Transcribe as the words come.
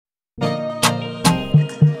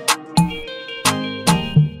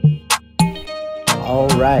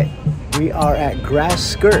right, we are at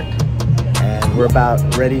Grassskirt and we're about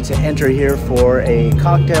ready to enter here for a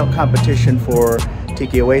cocktail competition for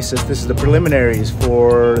Tiki Oasis. This is the preliminaries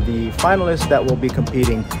for the finalists that will be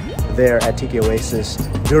competing there at Tiki Oasis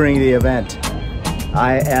during the event.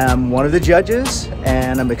 I am one of the judges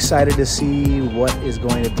and I'm excited to see what is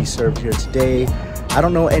going to be served here today. I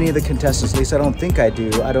don't know any of the contestants, at least I don't think I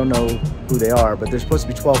do. I don't know who they are, but there's supposed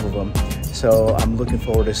to be 12 of them. So I'm looking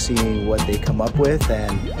forward to seeing what they come up with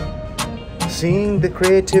and seeing the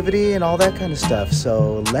creativity and all that kind of stuff.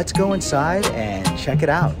 So let's go inside and check it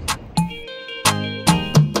out.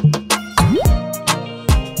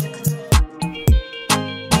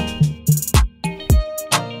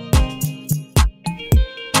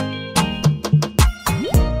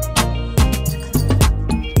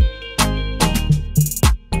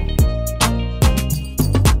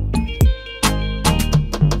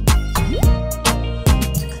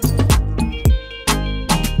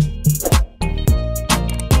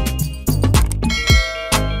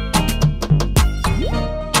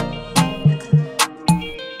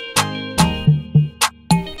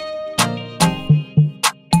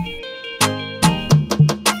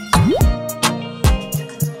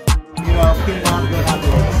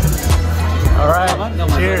 All right,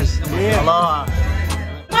 cheers. Aloha.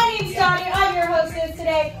 My name's Donnie, I'm your hostess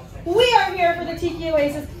today. We are here for the Tiki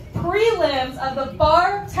Oasis prelims of the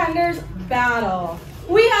Bartender's Battle.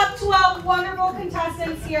 We have 12 wonderful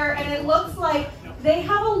contestants here, and it looks like they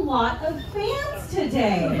have a lot of fans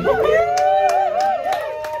today. We're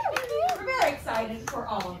very excited for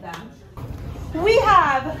all of them. We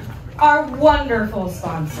have our wonderful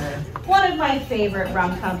sponsor, one of my favorite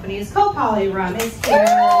rum companies, Kopali Rum, is here.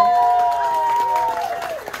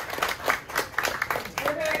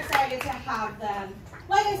 We're very excited to have them.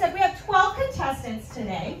 Like I said, we have 12 contestants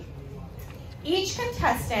today. Each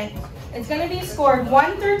contestant is going to be scored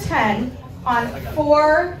 1 through 10 on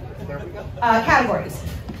 4 categories.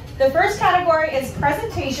 The first category is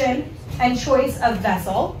presentation and choice of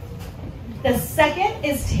vessel. The second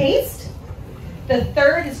is taste. The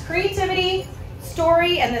third is creativity,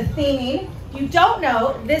 story, and the theming. You don't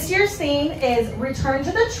know, this year's theme is Return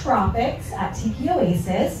to the Tropics at Tiki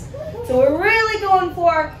Oasis. So we're really going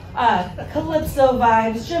for calypso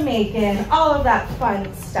vibes, Jamaican, all of that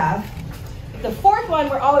fun stuff. The fourth one,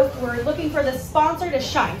 we're looking for the sponsor to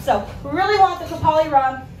shine. So we really want the Kopali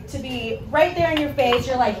Rum to be right there in your face.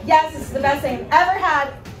 You're like, yes, this is the best thing I've ever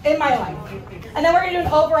had in my life. And then we're gonna do an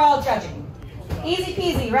overall judging. Easy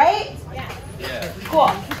peasy, right? Yeah.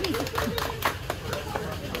 Cool.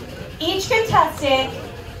 Each contestant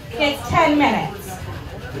gets 10 minutes.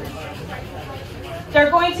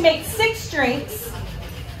 They're going to make 6 drinks.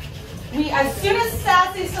 As soon as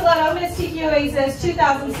Sassy Stiletto, Miss Tiki Oasis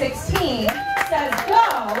 2016 says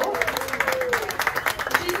go,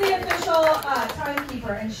 she's the official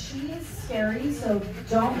timekeeper, and she's scary, so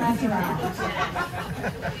don't mess around.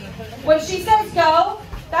 When she says go,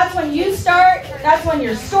 that's when you start, that's when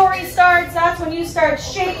your story starts, that's when you start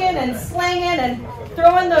shaking and slanging and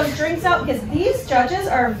throwing those drinks out, because these judges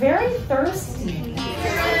are very thirsty.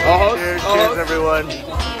 Cheers, cheers everyone.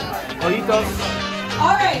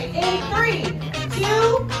 All right, in 3, 2,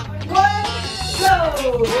 1,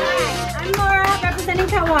 go! Hi, I'm Laura, representing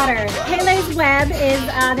Cutwater. Pele's Web is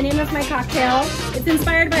the name of my cocktail. It's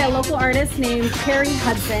inspired by a local artist named Carrie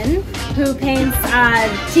Hudson, who paints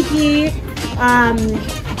tiki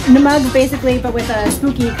mugs basically, but with a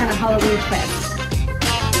spooky kind of Halloween twist.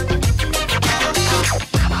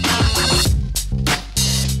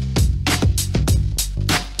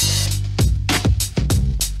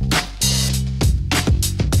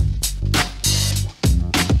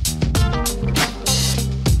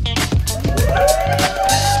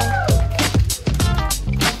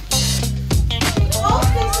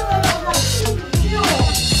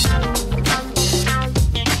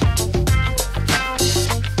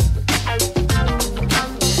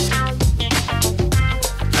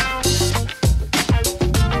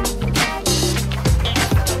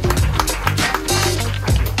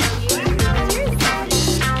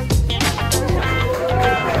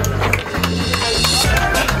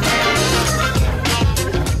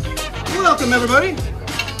 Welcome everybody!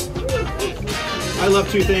 I love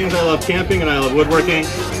 2 things. I love camping and I love woodworking.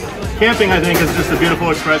 Camping, I think, is just a beautiful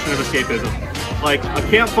expression of escapism. Like, a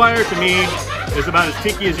campfire to me is about as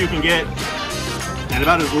tiki as you can get and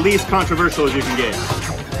about as least controversial as you can get.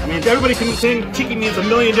 I mean, everybody can think tiki means a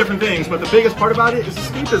million different things, but the biggest part about it is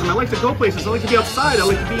escapism. I like to go places. I like to be outside. I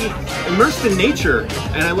like to be immersed in nature,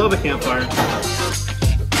 and I love a campfire.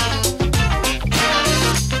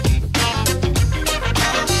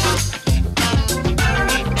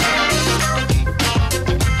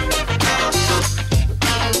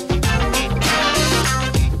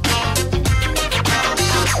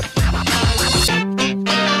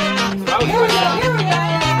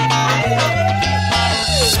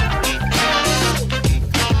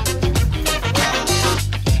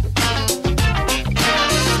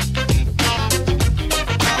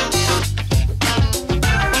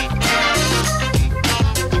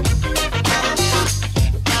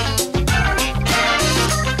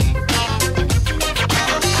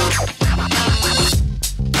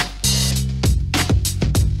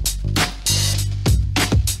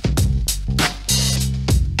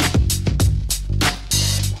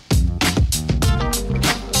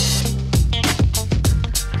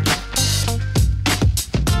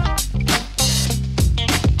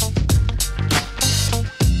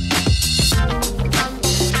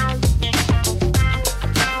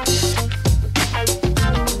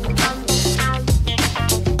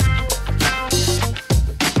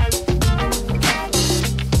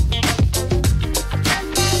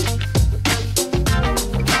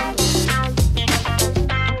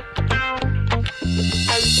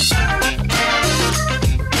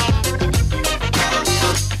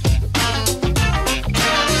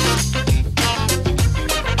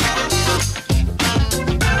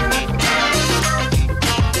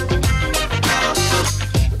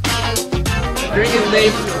 drink is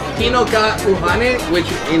named Hino ka Uhane, which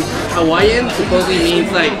in Hawaiian supposedly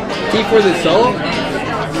means like tea for the soul.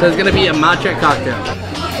 So it's gonna be a matcha cocktail.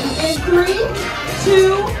 In 3,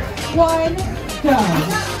 2, 1, go.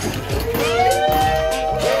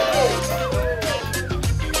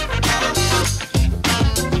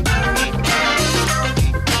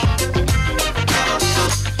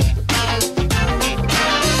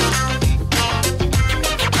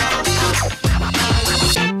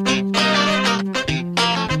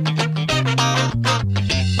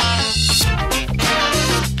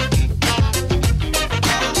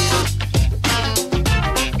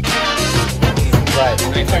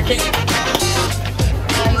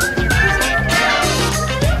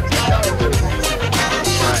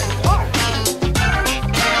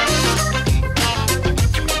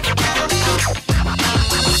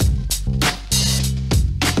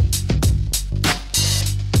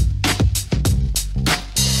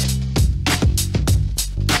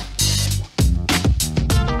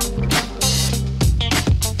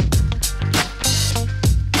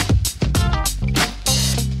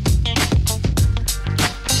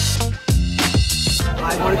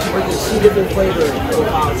 Different flavor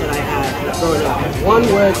profiles that I had growing up. One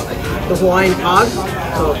was the Hawaiian Cog,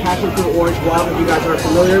 so passion fruit orange guava, you guys are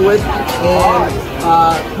familiar with, and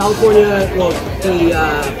California, well, the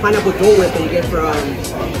pineapple Dole Whip that you get from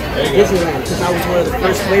Disneyland, because that was one of the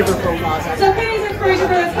first flavor profiles. So Penny's inspiration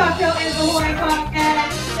for this cocktail is the Hawaiian Cog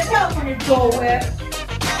and the California Dole Whip.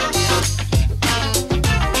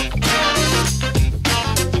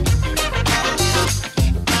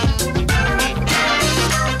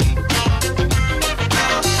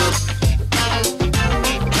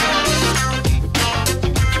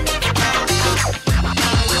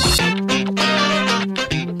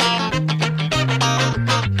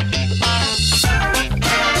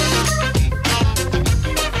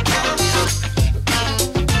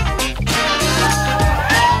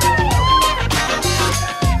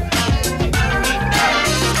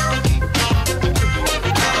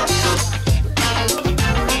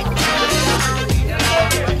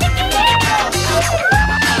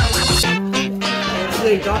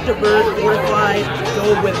 Dr. Bird fortified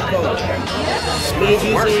Dole Whip Coke, made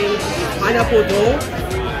using pineapple Dole,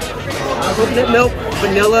 coconut milk,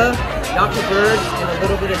 vanilla, Dr. Bird, and a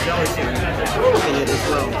little bit of gelatin in it as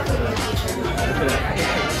well. Look at that.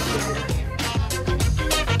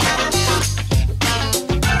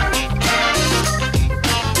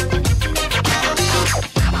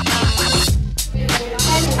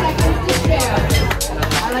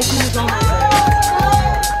 I like to use all my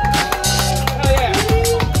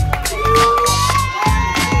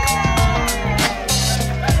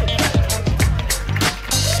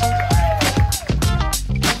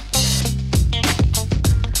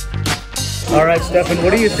All right, Stefan,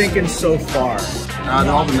 what are you thinking so far? They've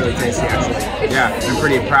all been really tasty, actually. Yeah, I've been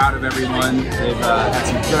pretty proud of everyone. They've had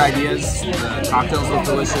some good ideas. The cocktails look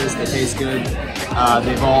delicious. They taste good.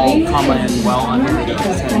 They've all come in well under the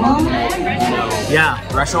 10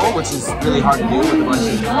 threshold, which is really hard to do with a bunch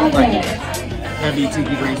of like heavy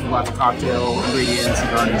tiki drinks with lots of cocktail ingredients and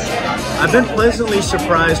garnish. I've been pleasantly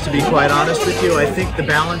surprised, to be quite honest with you. I think the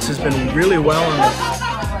balance has been really well in the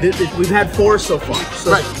we've had 4 so far.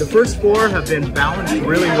 So the first 4 have been balanced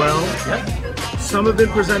really well. Yep. Some have been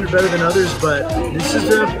presented better than others, but this is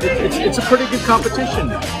it's a pretty good competition.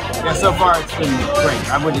 Yeah, so far it's been great.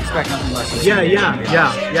 I would expect nothing less. Yeah.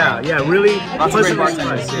 Really lots of great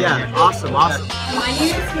bartenders. Yeah, awesome. My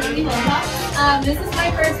name is Tiki Oasis. This is my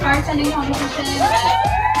first bartending competition.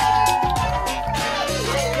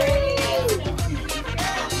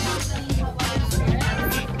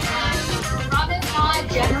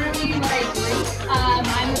 Generally what I drink.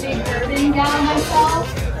 I'm a big bourbon gal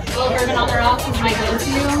myself. A little bourbon on the rocks is my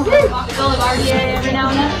go-to. Cocktail Bartender every now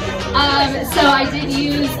and then. So I did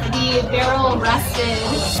use the barrel rested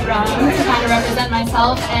rum to kind of represent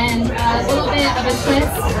myself, and a little bit of a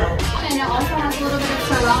twist. And it also has a little bit of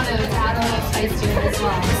serrano to add a little spice to it as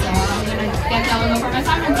well. So I'm gonna get going before my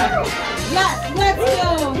time runs out. Yes, let's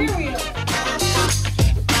go. Here we go.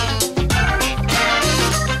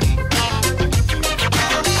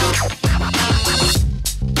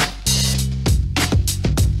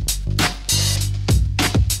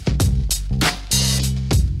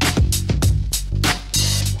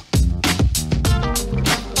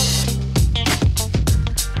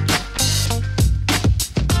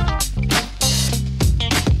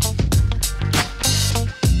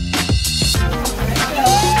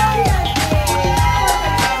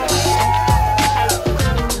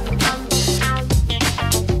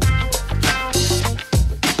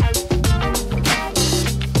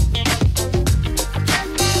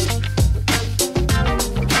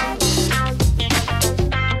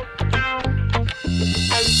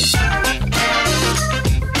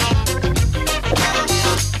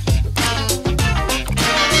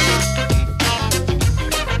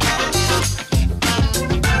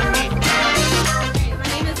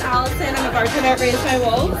 bartender at Raise My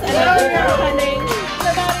Wolves, and I've been bartending for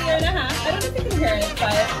about a year and a half. I don't know if you can hear it,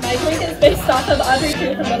 but my drink is based off of Audrey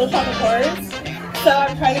 2 from Little Shop of Horrors. So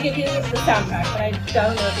I'm trying to give you the soundtrack, but I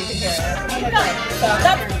don't know if you can hear it. So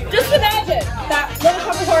that's, just imagine that Little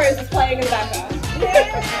Shop of Horrors is playing in the background.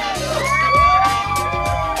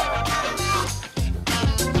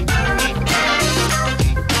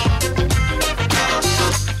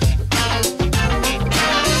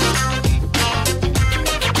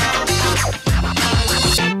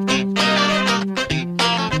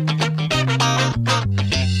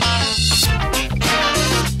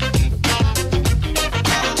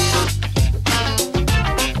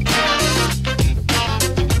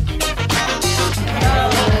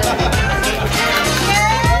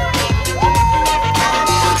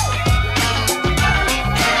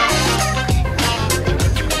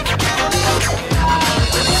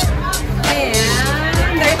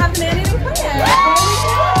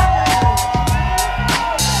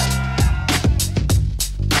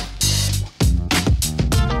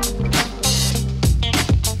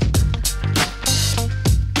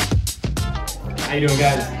 How you doing,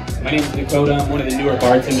 guys? My name is Dakota. I'm one of the newer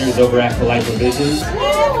bartenders over at Tikilife Today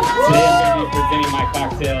I'm going to be presenting my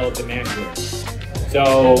cocktail, the Mandarin.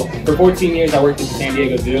 So, for 14 years I worked at the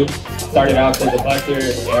Sandiego Zoo. Started out as a busser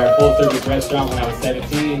at a full-service restaurant when I was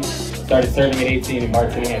 17. Started serving at 18 and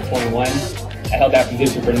bartending at 21. I held that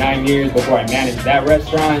position for 9 years before I managed that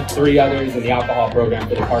restaurant, 3 others, and the alcohol program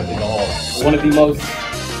for the park as a whole. One of the most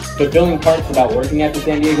fulfilling parts about working at the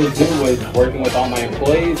Sandiego Zoo was working with all my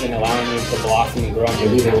employees and allowing them to blossom and grow into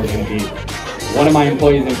who they were going to be. One of my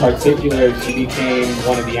employees in particular, she became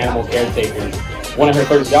one of the animal caretakers. One of her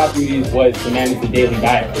first job duties was to manage the daily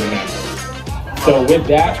diet for the mandrill. So with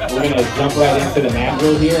that, we're going to jump right into the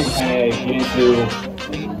mandrill here and kind of get into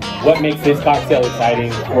what makes this cocktail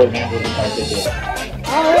exciting for the mandrill in particular.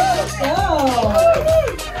 Alright, let's go!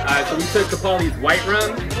 So we took Kapali's white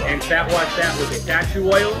rum and fat washed that with a cashew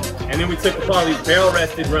oil, and then we took Kapali's barrel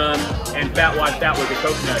rested rum and fat washed that with a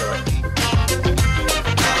coconut oil.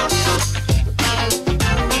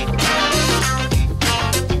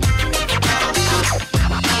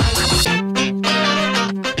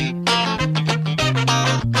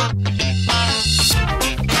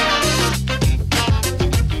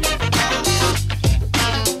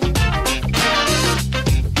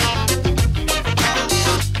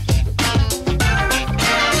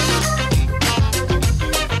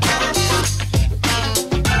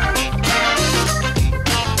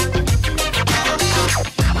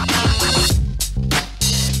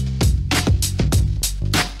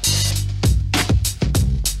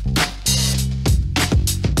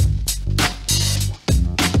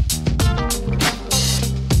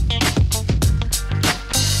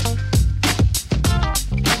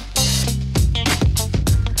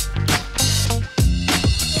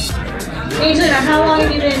 Angelina, how long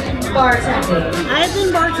have you been bartending? I've been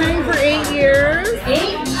bartending for 8 years. 8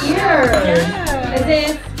 years? Yeah. Is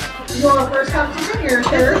this your first competition? Your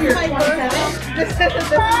third? Your 27th? This is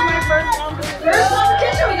my first competition. First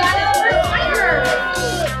competition, we got our first winner!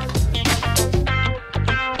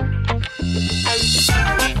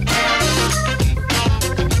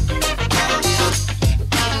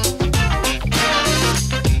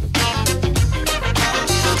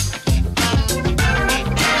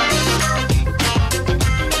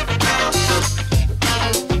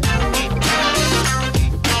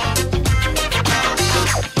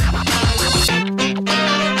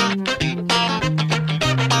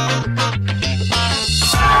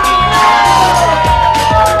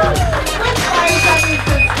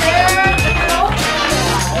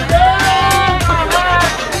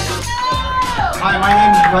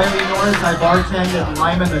 I bartend at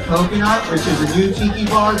Lime and the Coconut, which is a new tiki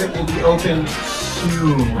bar that will be open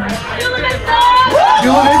soon.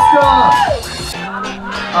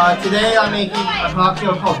 Today I'm making a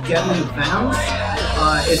cocktail called Deadly Venoms.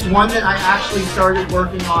 It's one that I actually started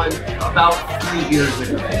working on about 3 years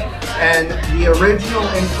ago. And the original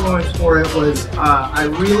influence for it was I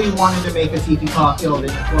really wanted to make a tiki cocktail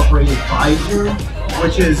that incorporated baijiu,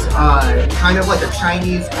 which is kind of like a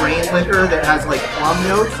Chinese grain liquor that has like plum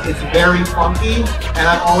notes. It's very funky, and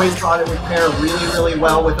I've always thought it would pair really, really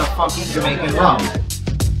well with a funky Jamaican rum.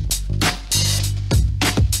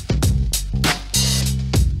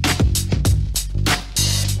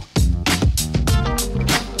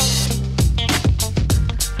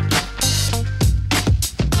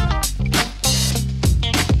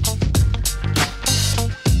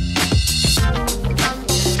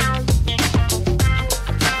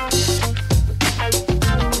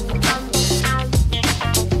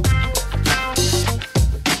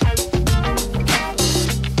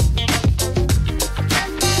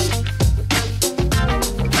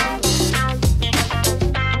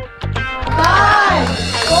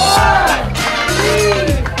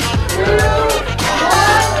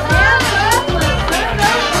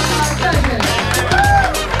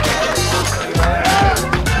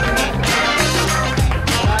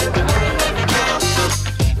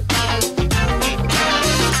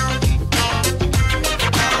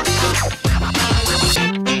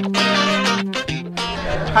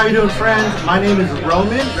 How you doing, friends? My name is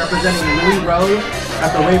Roman, representing Louis Rose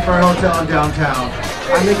at the Wayfarer Hotel in downtown.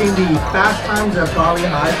 I'm making the Fast Times at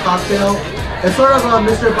Balihai cocktail. It's sort of a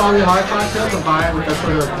Mr. Balihai cocktail combined with a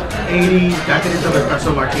sort of 80s decadence of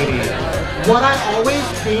espresso martini. What I always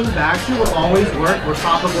came back to, what always worked, were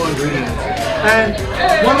tropical ingredients. And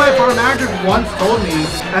one of my bar managers once told me,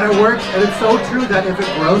 and it works, and it's so true, that if it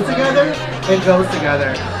grows together, it goes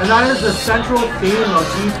together. And that is the central theme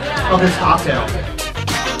motif of this cocktail.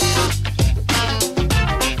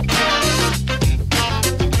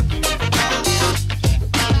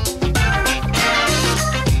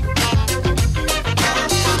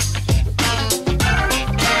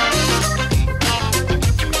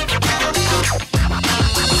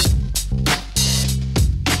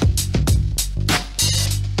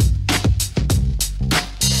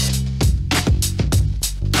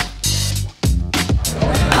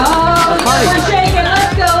 We're shaking.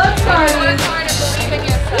 Let's go. Let's party.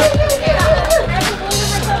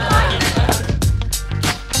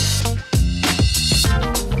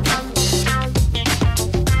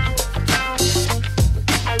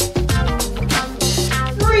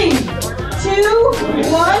 3, 2,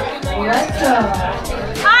 1. Let's go.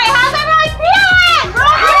 Hi, how's everyone feeling?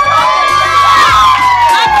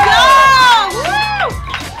 Let's go! Woo!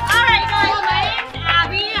 Alright guys, my name's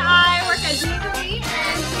Abby. I work at Tiki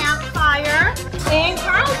and Campfire in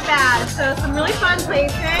Carlsbad, so some really fun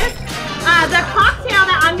places. The cocktail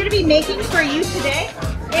that I'm going to be making for you today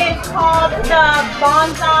is called the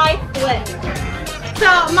Bonsai Flip. So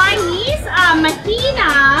my niece,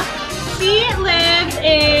 Mahina, she lives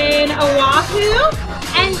in Oahu,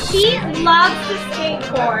 and she loves to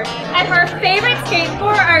skateboard. And her favorite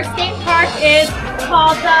skateboard or skate park is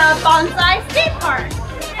called the Bonsai Skate Park.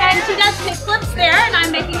 And she does kick flips there, and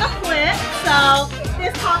I'm making a flip. So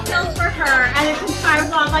this cocktail's for her, and it's inspired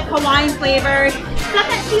with a lot of like Hawaiian flavors, stuff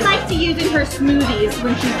that she likes to use in her smoothies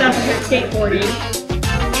when she's done with her skateboarding.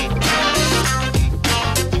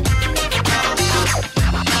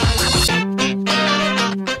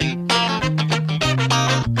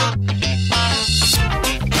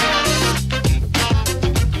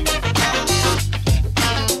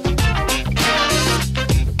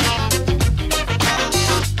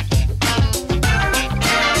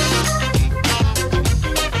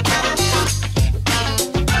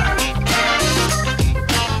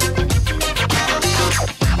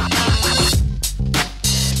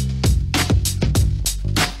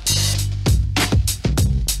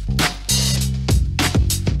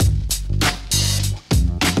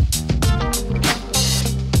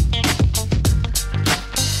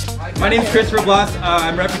 My name is Christopher Bloss.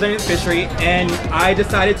 I'm representing the fishery, and I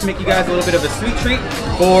decided to make you guys a little bit of a sweet treat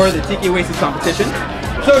for the Tiki Oasis competition.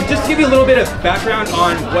 So just to give you a little bit of background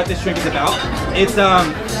on what this drink is about, it's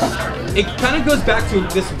it kind of goes back to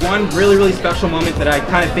this one really special moment that I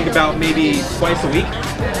kind of think about maybe twice a week.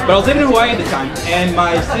 But I was living in Hawaii at the time, and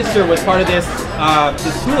my sister was part of this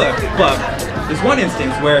this hula club. This one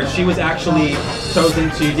instance where she was actually chosen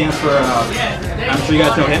to dance for, I'm sure you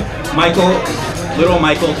guys know him, Little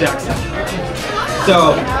Michael Jackson.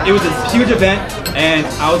 So it was this huge event, and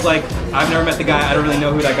I was like, I've never met the guy, I don't really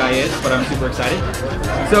know who that guy is, but I'm super excited.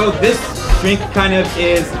 So this drink kind of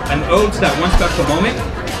is an ode to that one special moment,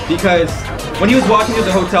 because when he was walking through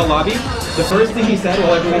the hotel lobby, the first thing he said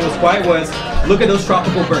while everyone was quiet was, "Look at those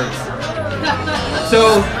tropical birds."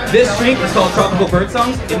 So this drink is called Tropical Bird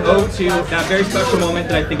Songs, an ode to that very special moment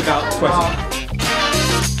that I think about twice a week.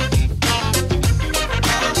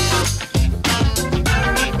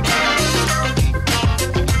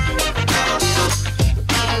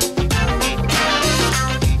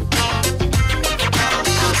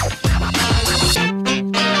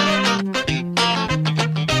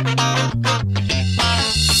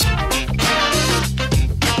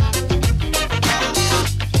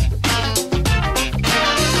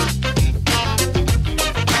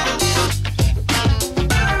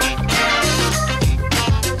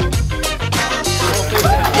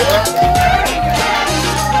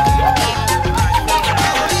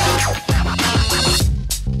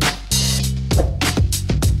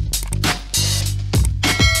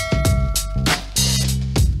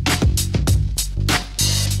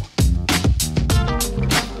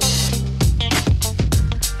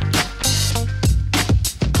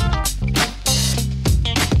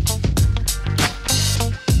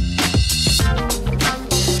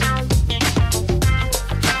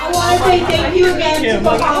 Thank you again to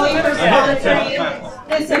Bahali for sponsoring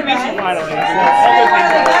this event. I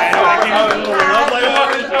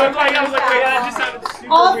was like, wait, that just sounded super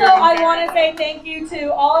Also, I want to say thank you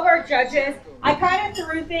to all of our judges. I kind of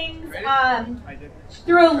threw things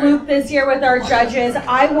through a loop this year with our judges.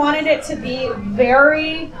 I wanted it to be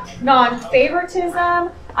very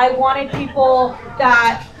non-favoritism. I wanted people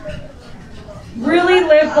that really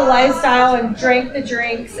lived the lifestyle and drank the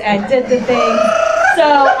drinks and did the thing. So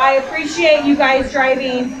I appreciate you guys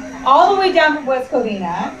driving all the way down from West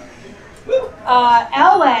Kwabena,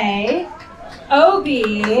 LA, OB,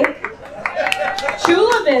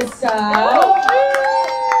 Chula Vista,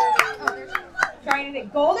 trying to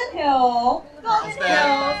get Golden Hills,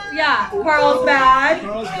 yeah, Carlsbad.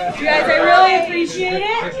 You guys, I really appreciate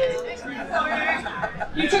it.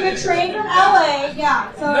 You took a train from LA,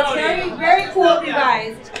 yeah, so it's very, very cool of you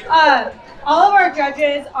guys. All of our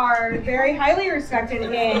judges are very highly respected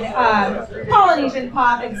in Polynesian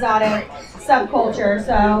pop exotic subculture,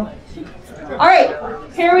 so. All right,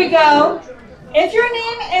 here we go. If your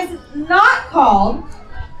name is not called,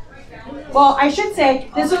 well, I should say,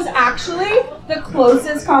 this was actually the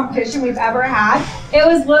closest competition we've ever had. It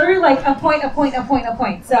was literally like a point.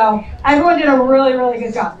 So everyone did a really, really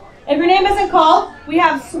good job. If your name isn't called, we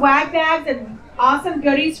have swag bags and awesome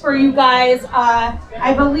goodies for you guys.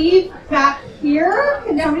 I believe back here.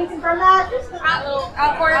 Can somebody confirm that?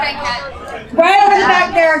 Quarterback hat. Right over the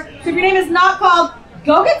back there. So if your name is not called,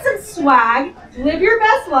 go get some swag. Live your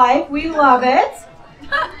best life. We love it.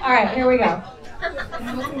 All right, here we go. All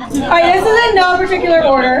right, this is in no particular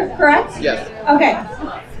order, correct? Yes. Okay.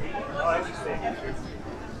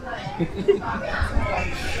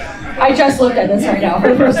 I just looked at this right now for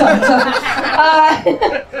the first time. So,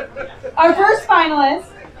 our first finalist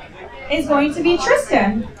is going to be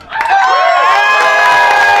Tristan.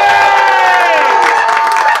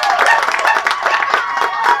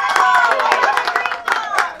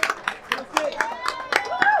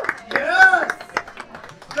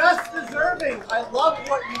 I love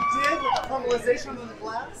what you did with the caramelization of the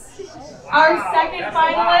glass. Our second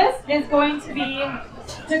finalist is going to be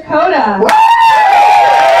Dakota.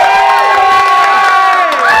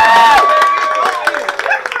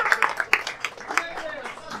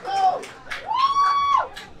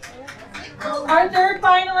 Our third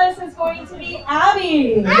finalist is going to be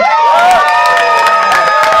Abby.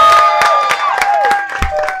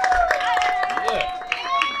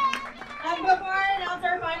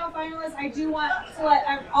 I do want to let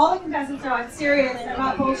all the contestants know I'm serious. I'm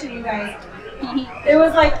not bullshitting you guys. It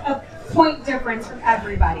was like a point difference from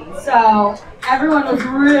everybody. So everyone was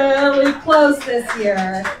really close this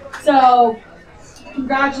year. So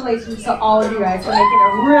congratulations to all of you guys for making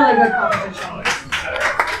a really good competition.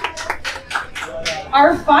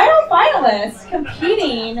 Our final finalist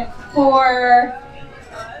competing for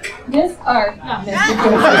Miss, or not Miss,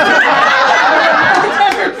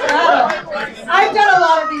 I've done a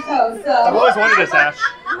lot of these hosts, so. I've always wanted a sash,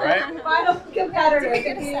 right? Final competitor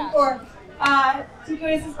competing for Tiki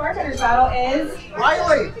Oasis Bartender Battle is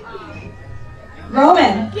Riley.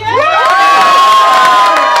 Roman.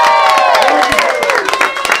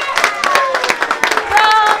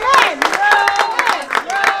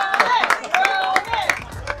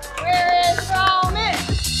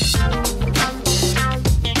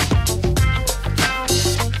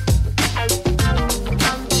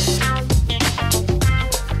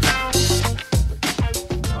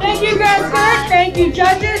 Thank you,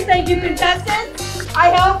 judges. Thank you, contestants. I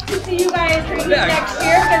hope to see you guys next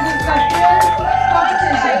year because it's a good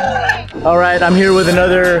competition. All right, I'm here with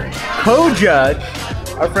another co-judge,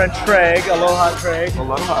 our friend Treg. Aloha, Treg.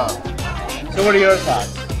 Aloha. So what are your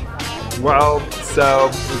thoughts? Well, so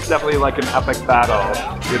it was definitely like an epic battle.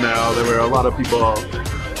 You know, there were a lot of people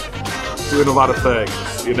doing a lot of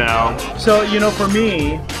things, you know. So, you know, for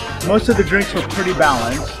me, most of the drinks were pretty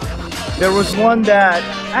balanced. There was one that,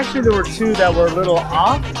 actually there were two that were a little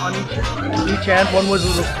off on each end. One was a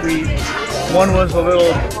little sweet, one was a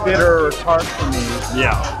little bitter or tart for me.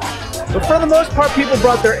 Yeah. But for the most part, people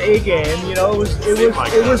brought their A game. You know, it was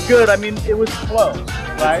good. I mean, it was close,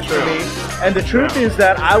 right, for me. And the truth is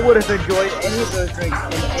that I would have enjoyed any of those drinks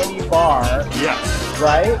in any bar. Yes.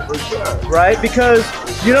 Right? For sure. Right? Because,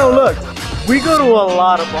 you know, look, we go to a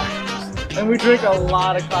lot of bars. And we drink a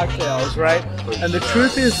lot of cocktails, right? And the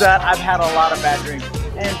truth is that I've had a lot of bad drinks.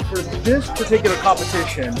 And for this particular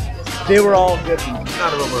competition, they were all good ones.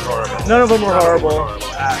 None of them were horrible. None of them were horrible.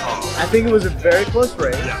 At all. I think it was a very close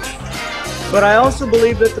race. Yeah. But I also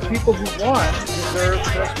believe that the people who won deserve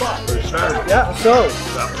their spot. For sure. Yeah, so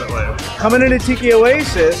definitely. Coming into Tiki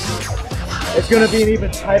Oasis, it's going to be an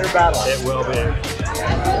even tighter battle. It will be.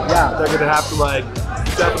 Yeah. They're going to have to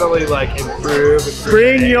definitely improve.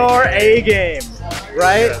 Bring your A game,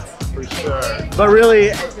 right? Yes, for For sure. But really,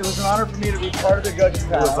 it was an honor for me to be part of the judging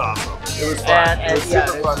panel. It was awesome. It was fun. It was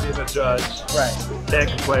super fun being a judge. Right. Can't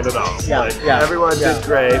complain at all. Yeah, like, yeah. Everyone did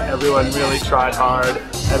great. Everyone really tried hard.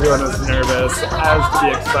 Everyone was nervous, as to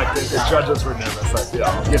be expected. The judges were nervous, I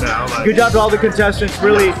feel. You know. Like, good job to all the contestants.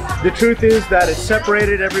 Really, the truth is that it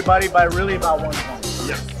separated everybody by really about 1 point.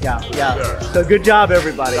 Yeah. Yeah. Sure. So good job,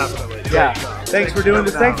 everybody. Definitely. Yeah. Thanks for doing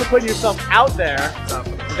this. Thanks for putting yourself out there.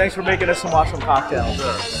 Definitely. And thanks for making us some awesome cocktails.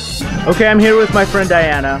 Sure. Okay, I'm here with my friend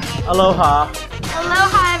Diana. Aloha.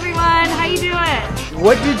 Aloha, everyone. How you doing?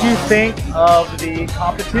 What did you think of the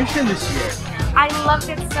competition this year? I loved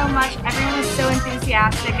it so much. Everyone was so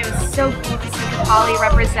enthusiastic. It was so cool to see Kapali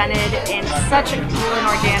represented in such a cool and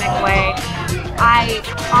organic way. I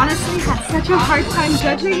honestly had such a hard time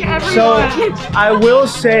judging everyone. So, I will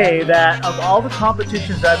say that of all the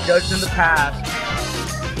competitions I've judged in the past,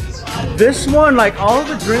 this one, like all of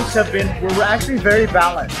the drinks were actually very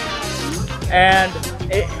balanced. And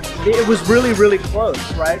it was really, really close,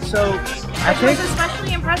 right? So, I think it was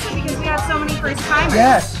especially impressive because we had so many first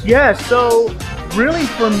timers. Yes. So, really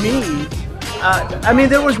for me, I mean,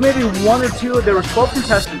 there was maybe 1 or 2, there were 12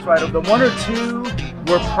 contestants, right? Of the 1 or 2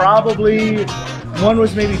 were probably, one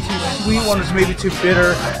was maybe too sweet, one was maybe too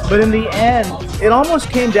bitter. But in the end, it almost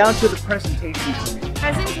came down to the presentation for me.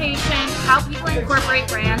 Presentation, how people incorporate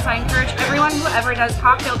brands. I encourage everyone who ever does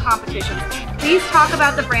cocktail competitions, please talk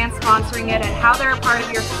about the brand sponsoring it and how they're a part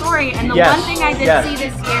of your story. And the one thing I did see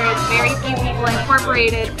this year is very few people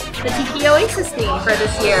incorporated the Tiki Oasis theme for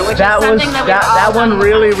this year, which is something that one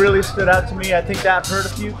really stood out to me. I think that hurt a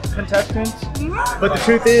few contestants. But the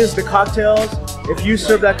truth is, the cocktails, if you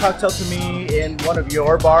served that cocktail to me in one of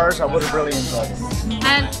your bars, I would have really enjoyed it.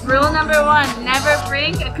 And rule number 1, never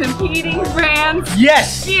bring a competing brand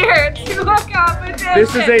here to a competition.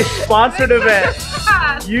 This is a sponsored event.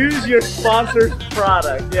 Use your sponsored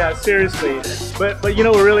product. Yeah, seriously. But you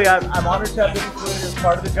know, really, I'm honored to have been included as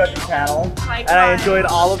part of the judging panel. And I enjoyed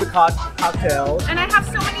all of the cocktails. And I have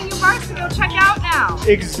so many new bars to go check out now.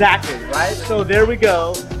 Exactly, right? So there we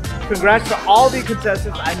go. Congrats to all the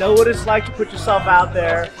contestants. I know what it's like to put yourself out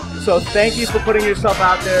there. So thank you for putting yourself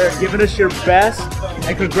out there, giving us your best,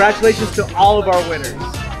 and congratulations to all of our winners.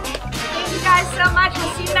 Thank you guys so much.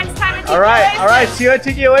 We'll see you next time at Tiki Oasis. All right. See you at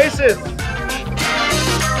Tiki Oasis.